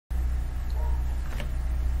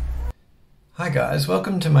Hi guys,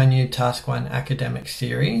 welcome to my new Task 1 academic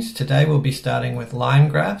series. Today we'll be starting with line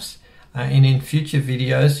graphs and in future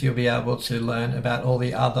videos you'll be able to learn about all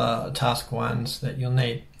the other Task 1s that you'll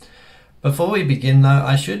need. Before we begin though,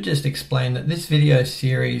 I should just explain that this video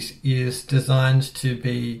series is designed to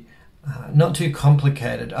be not too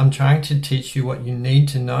complicated. I'm trying to teach you what you need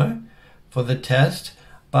to know for the test,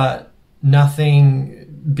 but nothing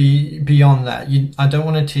beyond that. I don't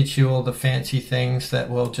want to teach you all the fancy things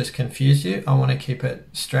that will just confuse you. I want to keep it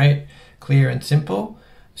straight, clear and simple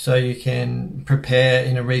so you can prepare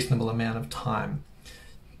in a reasonable amount of time.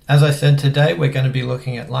 As I said, today we're going to be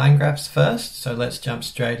looking at line graphs first, so let's jump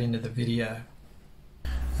straight into the video.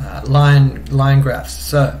 Line graphs.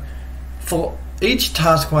 So for each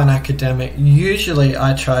Task 1 academic, usually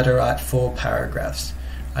I try to write 4 paragraphs.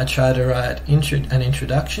 I try to write an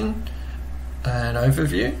introduction, an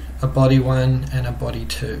overview, a body 1 and a body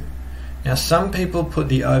 2. Now some people put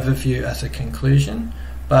the overview as a conclusion,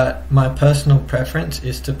 but my personal preference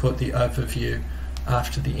is to put the overview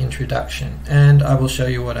after the introduction, and I will show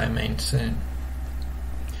you what I mean soon.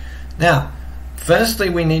 Now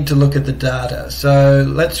firstly we need to look at the data, so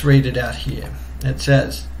let's read it out here. It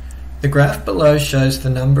says, the graph below shows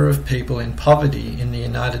the number of people in poverty in the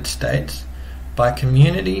United States by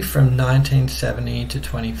community from 1970 to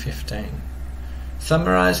 2015.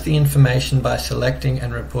 Summarize the information by selecting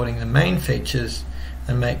and reporting the main features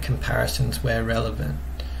and make comparisons where relevant.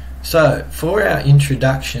 So for our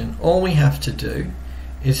introduction, all we have to do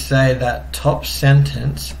is say that top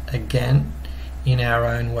sentence again in our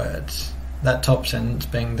own words. That top sentence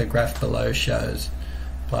being the graph below shows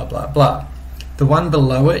blah blah blah. The one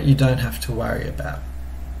below it you don't have to worry about.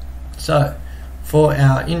 So for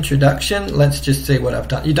our introduction, let's just see what I've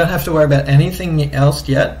done. You don't have to worry about anything else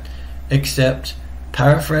yet except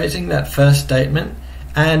paraphrasing that first statement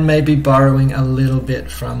and maybe borrowing a little bit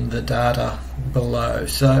from the data below.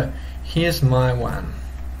 So here's my one.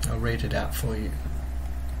 I'll read it out for you.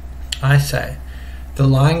 I say, the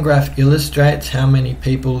line graph illustrates how many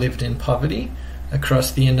people lived in poverty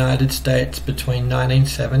across the United States between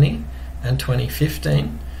 1970 and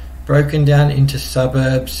 2015, broken down into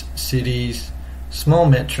suburbs, cities, small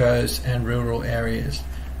metros and rural areas.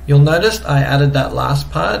 You'll notice I added that last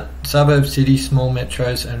part, suburbs, cities, small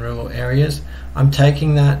metros and rural areas. I'm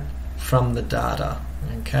taking that from the data,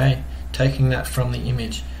 okay? Taking that from the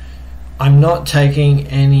image. I'm not taking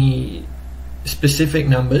any specific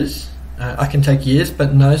numbers. I can take years,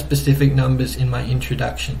 but no specific numbers in my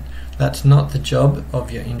introduction. That's not the job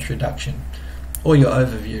of your introduction, or your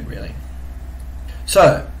overview really.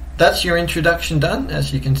 So, that's your introduction done.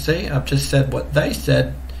 As you can see, I've just said what they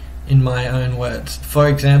said in my own words. For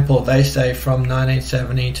example, they say from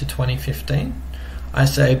 1970 to 2015. I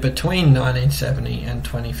say between 1970 and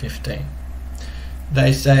 2015.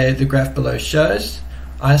 They say the graph below shows.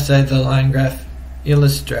 I say the line graph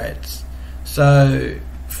illustrates. So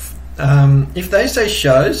if they say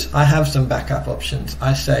shows, I have some backup options.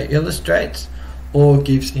 I say illustrates or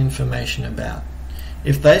gives information about.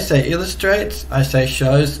 If they say illustrates, I say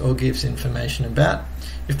shows or gives information about.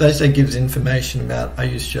 If they say gives information about, I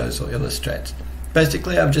use shows or illustrates.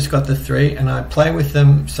 Basically, I've just got the 3 and I play with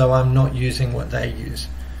them so I'm not using what they use.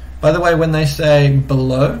 By the way, when they say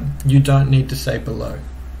below, you don't need to say below.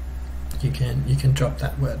 You can drop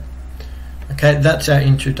that word. Okay, that's our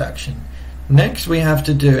introduction. Next, we have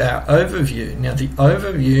to do our overview. Now, the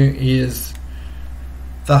overview is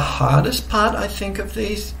the hardest part, I think, of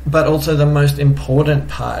these, but also the most important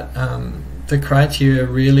part. The criteria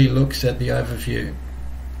really looks at the overview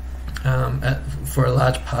for a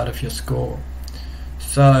large part of your score.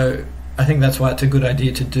 So I think that's why it's a good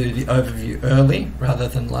idea to do the overview early rather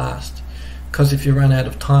than last, because if you run out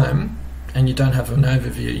of time and you don't have an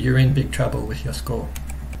overview, you're in big trouble with your score.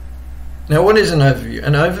 Now, what is an overview?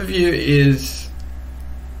 An overview is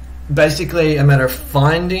basically a matter of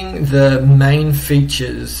finding the main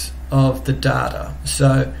features of the data.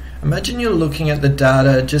 So imagine you're looking at the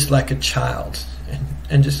data just like a child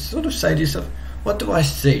and just sort of say to yourself, what do I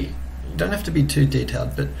see? You don't have to be too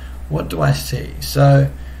detailed, but what do I see?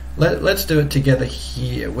 So let's do it together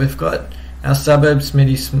here. We've got our suburbs,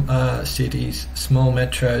 cities, small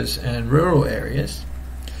metros and rural areas.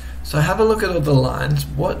 So have a look at all the lines.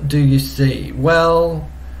 What do you see? Well,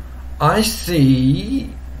 I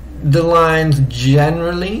see the lines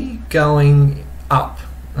generally going up,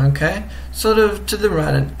 okay? Sort of to the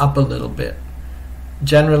right and up a little bit,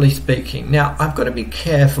 generally speaking. Now, I've got to be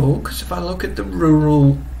careful because if I look at the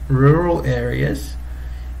rural areas,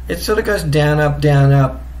 it sort of goes down,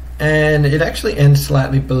 up, and it actually ends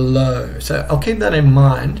slightly below. So I'll keep that in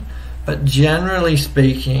mind, but generally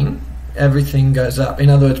speaking, everything goes up. In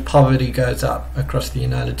other words, poverty goes up across the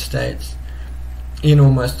United States in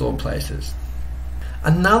almost all places.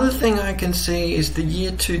 Another thing I can see is the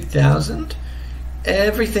year 2000.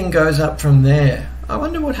 Everything goes up from there. I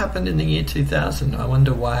wonder what happened in the year 2000. I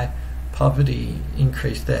wonder why poverty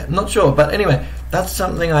increased there. I'm not sure, but anyway, that's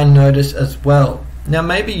something I notice as well. Now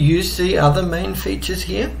maybe you see other main features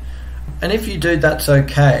here, and if you do, that's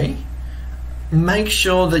okay. Make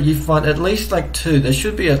sure that you find at least like two. There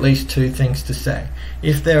should be at least two things to say.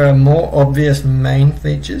 If there are more obvious main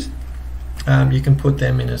features, you can put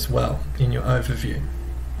them in as well in your overview.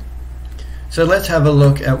 So let's have a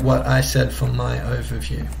look at what I said for my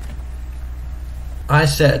overview. I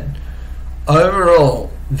said,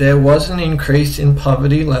 overall, there was an increase in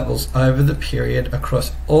poverty levels over the period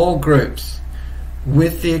across all groups,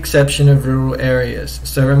 with the exception of rural areas.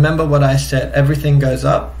 So remember what I said, everything goes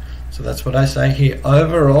up. So that's what I say here,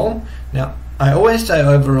 overall. Now, I always say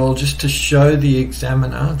overall just to show the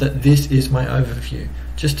examiner that this is my overview,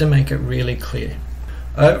 just to make it really clear.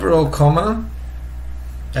 Overall, comma,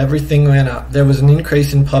 everything went up. There was an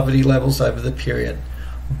increase in poverty levels over the period.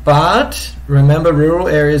 But remember, rural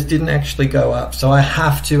areas didn't actually go up, so I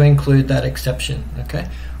have to include that exception, okay?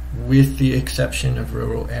 With the exception of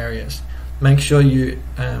rural areas. Make sure you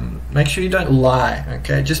don't lie,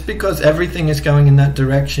 okay? Just because everything is going in that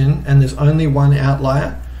direction and there's only one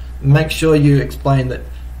outlier, make sure you explain that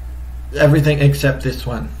everything except this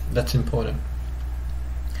one. That's important.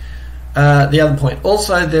 The other point,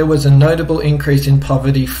 also there was a notable increase in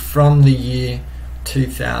poverty from the year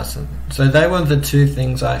 2000. So they were the two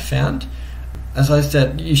things I found. As I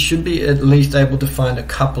said, you should be at least able to find a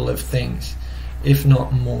couple of things, if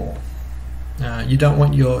not more. You don't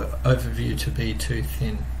want your overview to be too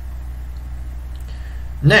thin.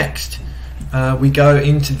 Next, we go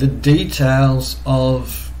into the details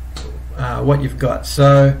of what you've got.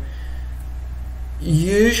 So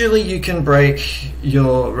usually you can break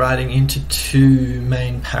your writing into two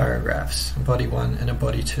main paragraphs, a body 1 and a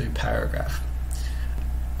body 2 paragraph.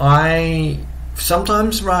 I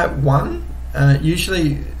sometimes write one.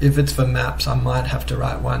 Usually if it's for maps, I might have to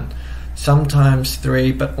write one. Sometimes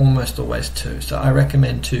 3, but almost always 2. So I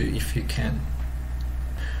recommend 2 if you can.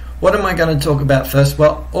 What am I going to talk about first?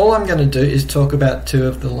 Well, all I'm going to do is talk about 2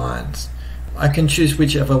 of the lines. I can choose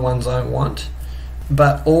whichever ones I want,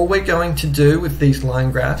 but all we're going to do with these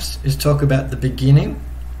line graphs is talk about the beginning,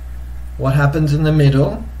 what happens in the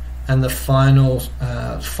middle, and the final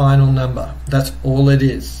number. That's all it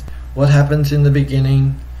is. What happens in the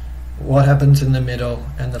beginning, what happens in the middle,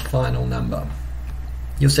 and the final number.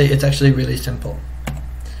 You'll see it's actually really simple.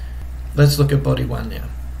 Let's look at body 1 now.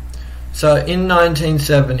 So in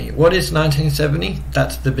 1970, what is 1970?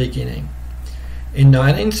 That's the beginning. In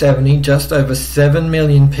 1970, just over 7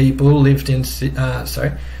 million people lived in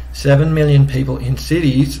 7 million people in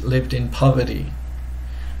cities lived in poverty.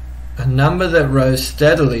 A number that rose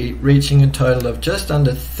steadily, reaching a total of just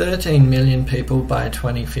under 13 million people by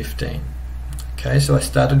 2015. Okay, so I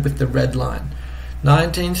started with the red line.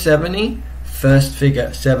 1970, first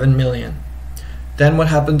figure, 7 million. Then what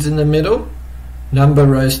happens in the middle? Number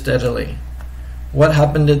rose steadily. What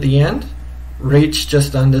happened at the end? Reached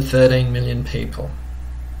just under 13 million people.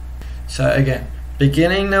 So again,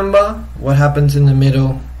 beginning number, what happens in the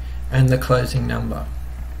middle, and the closing number.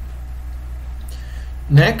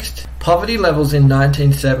 Next, poverty levels in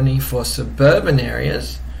 1970 for suburban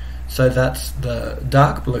areas, so that's the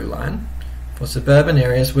dark blue line, for suburban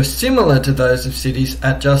areas were similar to those of cities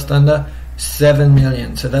at just under 7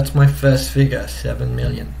 million. So that's my first figure, 7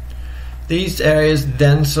 million. These areas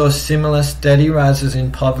then saw similar steady rises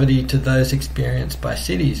in poverty to those experienced by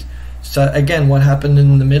cities. So again, what happened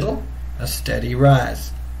in the middle? A steady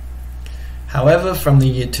rise. However, from the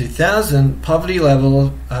year 2000, poverty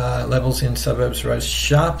levels in suburbs rose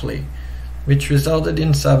sharply, which resulted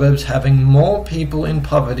in suburbs having more people in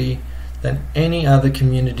poverty than any other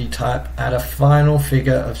community type at a final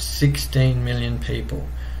figure of 16 million people.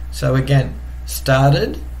 So again,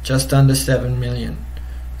 started just under 7 million.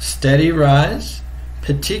 Steady rise,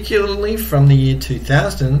 particularly from the year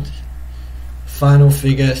 2000, final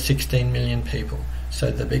figure 16 million people. So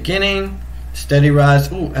the beginning, steady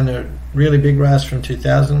rise, and a really big rise from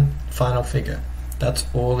 2000, final figure. That's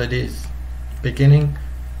all it is. Beginning,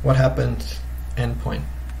 what happens, end point.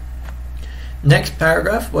 Next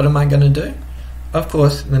paragraph, what am I going to do? Of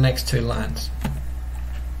course, the next 2 lines.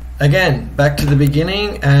 Again, back to the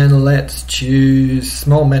beginning, and let's choose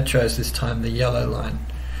small metros this time, the yellow line.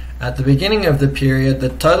 At the beginning of the period, the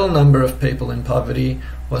total number of people in poverty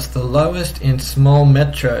was the lowest in small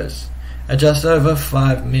metros, at just over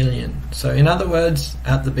 5 million. So in other words,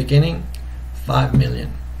 at the beginning, 5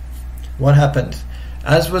 million. What happens?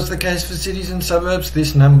 As was the case for cities and suburbs,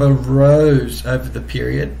 this number rose over the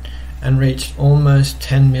period and reached almost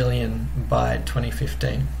 10 million by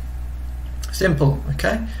 2015. Simple,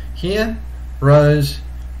 okay? Here, rose,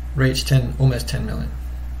 reached almost 10 million.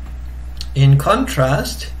 In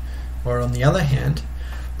contrast, or on the other hand,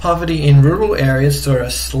 poverty in rural areas saw a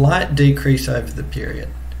slight decrease over the period,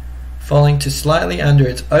 falling to slightly under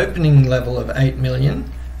its opening level of 8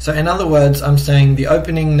 million. So in other words, I'm saying the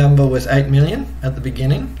opening number was 8 million at the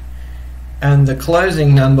beginning, and the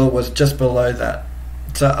closing number was just below that.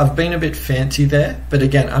 So I've been a bit fancy there, but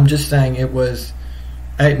again, I'm just saying it was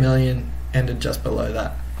 8 million, ended just below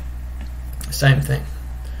that. Same thing.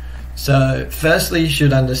 So firstly, you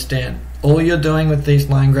should understand all you're doing with these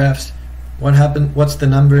line graphs. What's the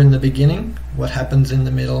number in the beginning? What happens in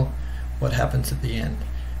the middle? What happens at the end?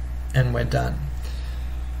 And we're done.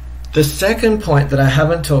 The second point that I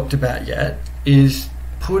haven't talked about yet is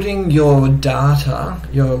putting your data,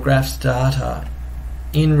 your graph's data,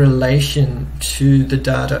 in relation to the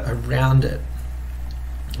data around it.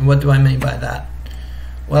 And what do I mean by that?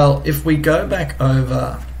 Well, if we go back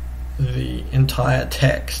over the entire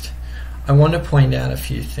text, I want to point out a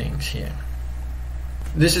few things here.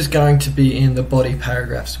 This is going to be in the body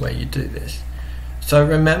paragraphs where you do this. So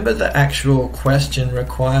remember, the actual question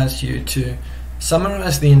requires you to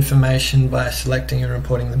summarize the information by selecting and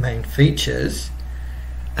reporting the main features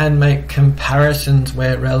and make comparisons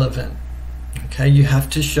where relevant. Okay, you have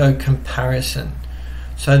to show comparison.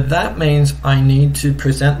 So that means I need to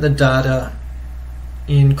present the data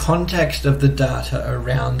in context of the data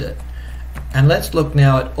around it. And let's look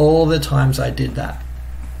now at all the times I did that.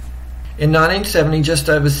 In 1970, just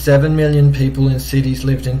over 7 million people in cities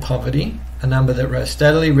lived in poverty, a number that rose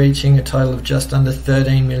steadily, reaching a total of just under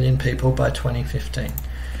 13 million people by 2015.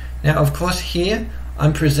 Now, of course, here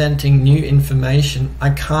I'm presenting new information.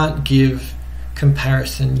 I can't give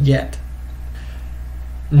comparison yet.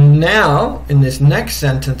 Now, in this next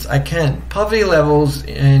sentence, I can. Poverty levels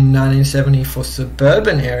in 1970 for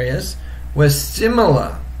suburban areas were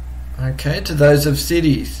similar, okay, to those of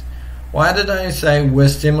cities. Why did I say were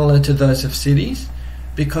similar to those of cities?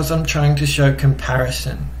 Because I'm trying to show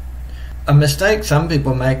comparison. A mistake some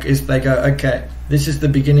people make is they go, okay, this is the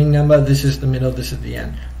beginning number, this is the middle, this is the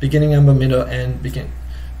end. Beginning number, middle, end, begin.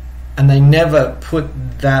 And they never put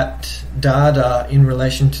that data in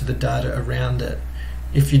relation to the data around it.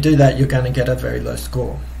 If you do that, you're going to get a very low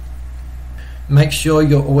score. Make sure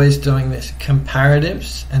you're always doing this.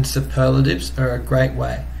 Comparatives and superlatives are a great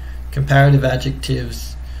way. Comparative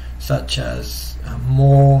adjectives such as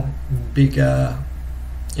more, bigger,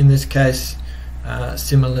 in this case,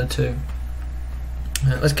 similar to.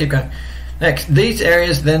 Let's keep going. Next, these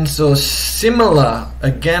areas then saw similar,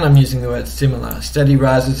 again I'm using the word similar, steady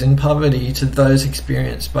rises in poverty to those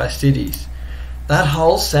experienced by cities. That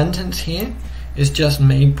whole sentence here is just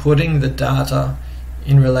me putting the data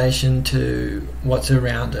in relation to what's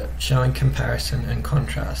around it, showing comparison and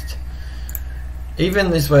contrast. Even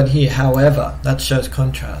this word here, however, that shows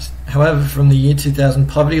contrast. However, from the year 2000,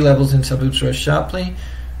 poverty levels in suburbs rose sharply,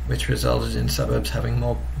 which resulted in suburbs having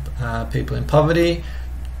more people in poverty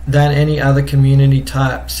than any other community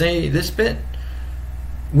type. See this bit?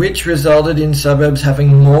 Which resulted in suburbs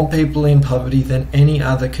having more people in poverty than any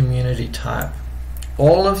other community type.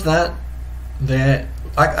 All of that there,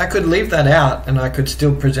 I could leave that out and I could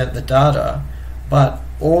still present the data, but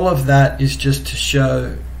all of that is just to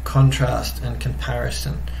show contrast and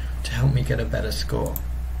comparison to help me get a better score.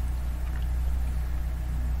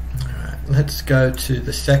 Alright, let's go to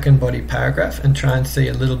the second body paragraph and try and see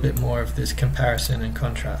a little bit more of this comparison and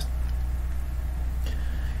contrast.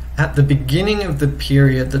 At the beginning of the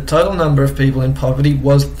period, the total number of people in poverty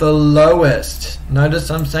was the lowest.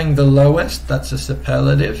 Notice I'm saying the lowest, that's a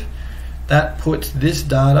superlative. That puts this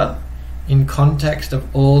data in context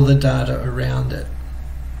of all the data around it.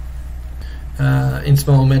 In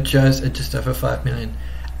small metros at just over 5 million.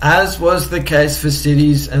 As was the case for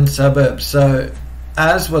cities and suburbs. So,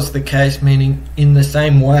 as was the case meaning in the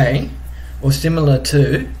same way or similar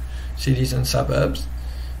to cities and suburbs.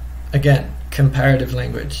 Again, comparative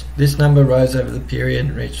language. This number rose over the period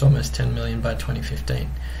and reached almost 10 million by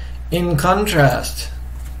 2015. In contrast,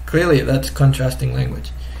 clearly that's contrasting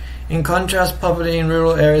language. In contrast, poverty in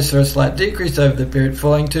rural areas saw a slight decrease over the period,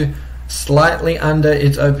 falling to slightly under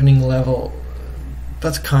its opening level.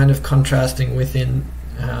 That's kind of contrasting within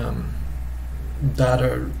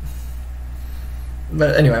data.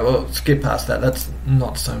 But anyway, we'll skip past that. That's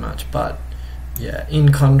not so much. But yeah,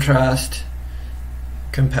 in contrast,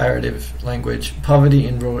 comparative language. Poverty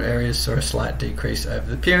in rural areas saw a slight decrease over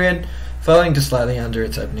the period, falling to slightly under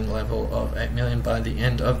its opening level of 8 million by the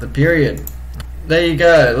end of the period. There you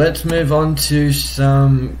go. Let's move on to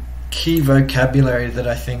some key vocabulary that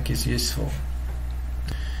I think is useful.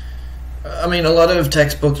 I mean, a lot of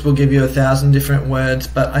textbooks will give you 1,000 different words,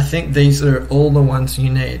 but I think these are all the ones you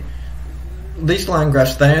need. These line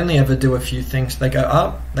graphs, they only ever do a few things. They go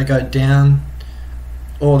up, they go down,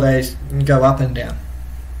 or they go up and down.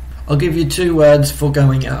 I'll give you 2 words for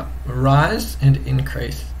going up: rise and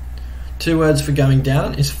increase. 2 words for going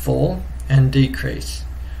down is fall and decrease.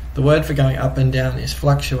 The word for going up and down is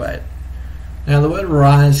fluctuate. Now the word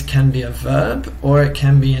rise can be a verb or it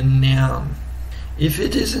can be a noun. If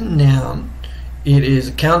it is a noun, it is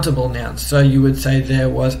a countable noun, so you would say there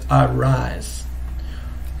was a rise.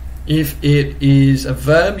 If it is a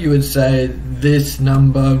verb, you would say this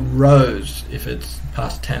number rose, if it's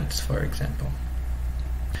past tense, for example.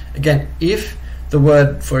 Again, if the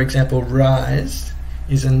word, for example, rise,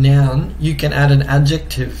 is a noun, you can add an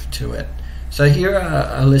adjective to it. So here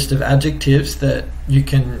are a list of adjectives that you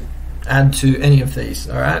can add to any of these,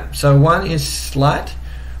 alright? So one is slight,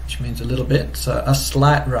 which means a little bit, so a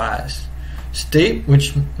slight rise. Steep,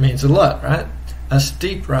 which means a lot, right? A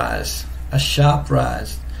steep rise, a sharp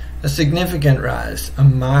rise, a significant rise, a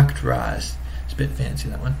marked rise. It's a bit fancy,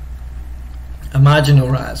 that one. A marginal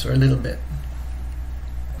rise, or a little bit.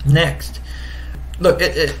 Next, look,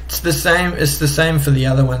 it's the same for the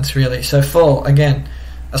other ones, really. So fall, again,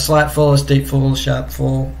 a slight fall, a steep fall, a sharp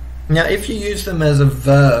fall. Now if you use them as a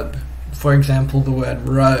verb, for example the word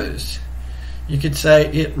rose, you could say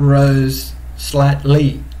it rose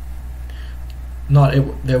slightly. Not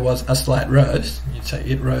there was a slight rose, you'd say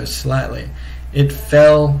it rose slightly. It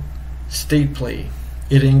fell steeply,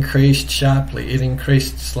 it increased sharply, it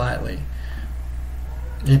increased slightly,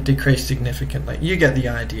 it decreased significantly. You get the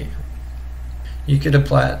idea. You could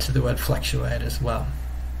apply it to the word fluctuate as well.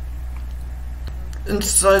 And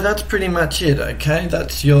so that's pretty much it, okay?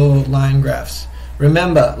 That's your line graphs.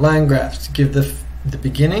 Remember, line graphs give the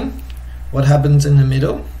beginning, what happens in the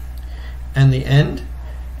middle, and the end,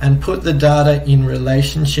 and put the data in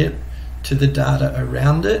relationship to the data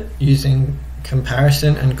around it using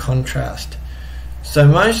comparison and contrast. So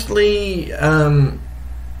mostly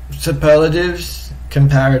superlatives,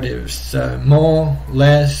 comparatives, so more,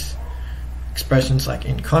 less, expressions like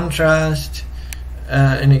in contrast,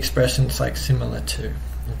 and expressions like similar to,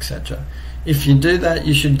 etc. If you do that,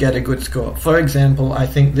 you should get a good score. For example, I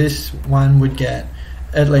think this one would get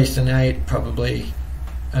at least an 8, probably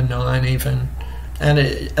a 9 even. And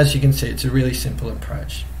as you can see, it's a really simple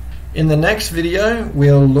approach. In the next video,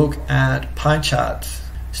 we'll look at pie charts.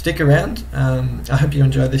 Stick around. I hope you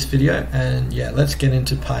enjoyed this video, and yeah, let's get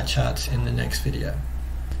into pie charts in the next video.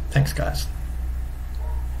 Thanks, guys.